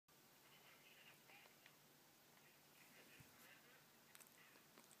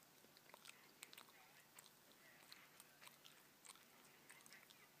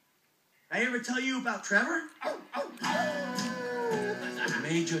I ever tell you about Trevor?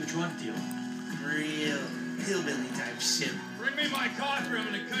 Major drug dealer. Real hillbilly type shit. Bring me my coffee, I'm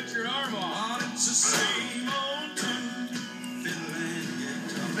gonna cut your arm off. It's the same old tune.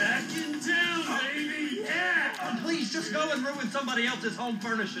 Back in town, baby, yeah! Please, just go and ruin somebody else's home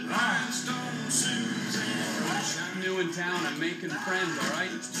furnishings. New in town, I'm making friends, all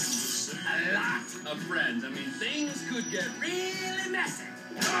right? A lot of friends. I mean, things could get really messy.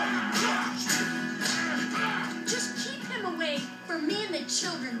 Just keep him away from me and the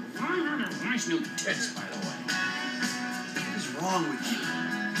children. Nice new tits, by the way. What is wrong with you?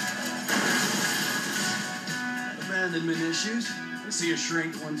 Abandonment issues. I see a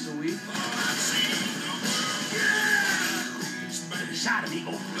shrink once a week. Shot him,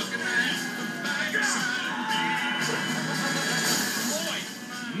 Eagle. Boy,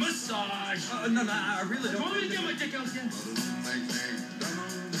 massage. No, I really don't. Want me to get my dick out again?